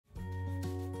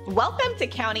Welcome to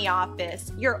County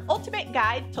Office, your ultimate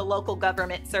guide to local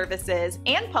government services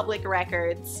and public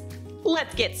records.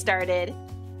 Let's get started.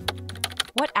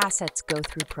 What assets go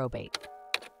through probate?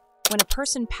 When a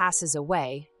person passes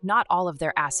away, not all of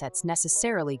their assets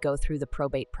necessarily go through the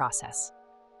probate process.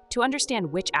 To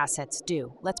understand which assets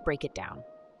do, let's break it down.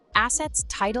 Assets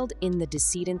titled in the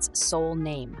decedent's sole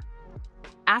name.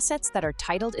 Assets that are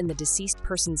titled in the deceased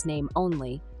person's name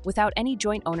only, without any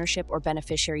joint ownership or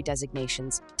beneficiary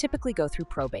designations, typically go through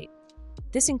probate.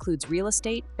 This includes real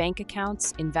estate, bank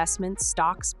accounts, investments,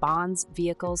 stocks, bonds,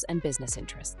 vehicles, and business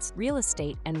interests. Real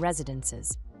estate and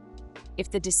residences. If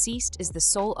the deceased is the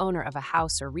sole owner of a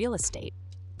house or real estate,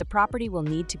 the property will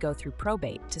need to go through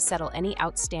probate to settle any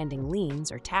outstanding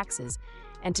liens or taxes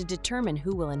and to determine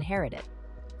who will inherit it.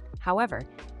 However,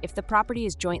 if the property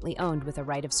is jointly owned with a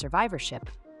right of survivorship,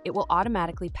 it will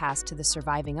automatically pass to the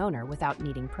surviving owner without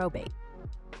needing probate.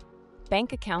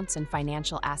 Bank accounts and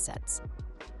financial assets.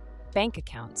 Bank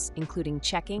accounts, including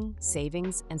checking,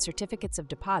 savings, and certificates of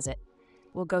deposit,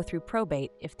 will go through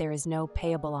probate if there is no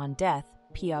payable on death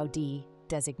 (POD)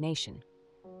 designation.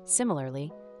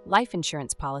 Similarly, life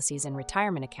insurance policies and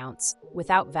retirement accounts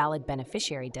without valid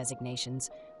beneficiary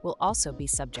designations will also be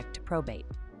subject to probate.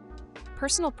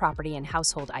 Personal property and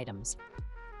household items.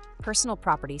 Personal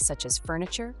property such as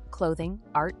furniture, clothing,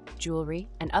 art, jewelry,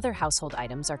 and other household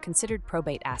items are considered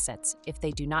probate assets if they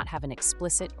do not have an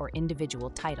explicit or individual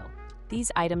title.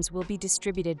 These items will be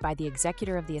distributed by the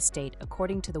executor of the estate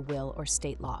according to the will or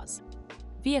state laws.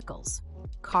 Vehicles.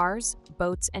 Cars,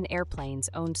 boats, and airplanes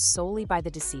owned solely by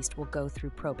the deceased will go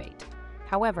through probate.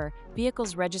 However,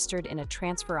 vehicles registered in a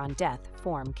transfer on death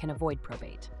form can avoid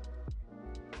probate.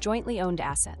 Jointly owned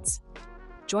assets.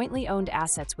 Jointly owned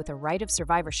assets with a right of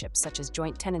survivorship, such as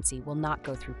joint tenancy, will not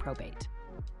go through probate.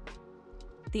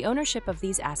 The ownership of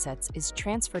these assets is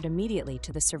transferred immediately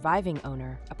to the surviving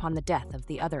owner upon the death of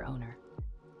the other owner.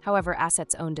 However,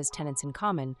 assets owned as tenants in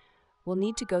common will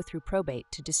need to go through probate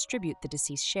to distribute the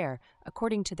deceased share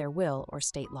according to their will or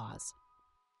state laws.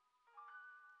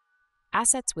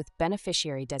 Assets with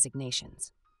beneficiary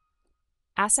designations.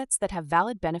 Assets that have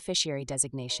valid beneficiary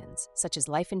designations, such as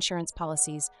life insurance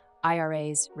policies,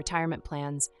 IRAs, retirement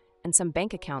plans, and some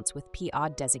bank accounts with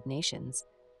POD designations,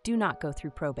 do not go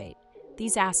through probate.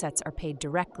 These assets are paid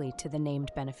directly to the named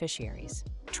beneficiaries.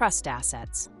 Trust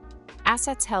assets.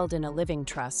 Assets held in a living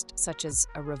trust, such as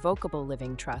a revocable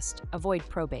living trust, avoid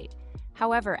probate.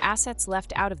 However, assets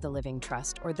left out of the living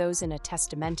trust or those in a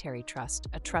testamentary trust,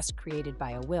 a trust created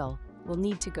by a will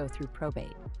need to go through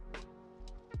probate.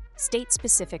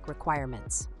 State-specific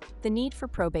requirements. The need for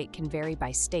probate can vary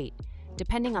by state,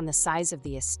 depending on the size of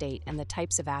the estate and the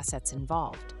types of assets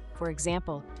involved. For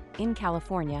example, in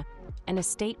California, an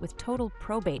estate with total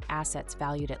probate assets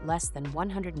valued at less than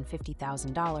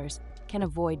 $150,000 can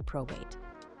avoid probate.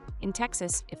 In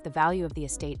Texas, if the value of the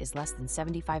estate is less than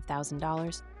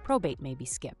 $75,000, probate may be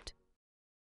skipped.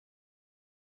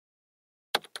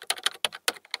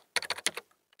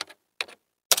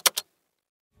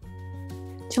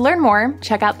 To learn more,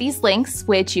 check out these links,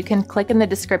 which you can click in the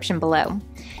description below.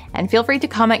 And feel free to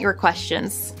comment your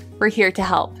questions. We're here to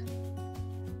help.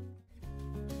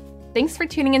 Thanks for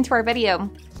tuning into our video.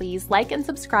 Please like and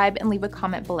subscribe and leave a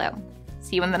comment below.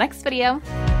 See you in the next video.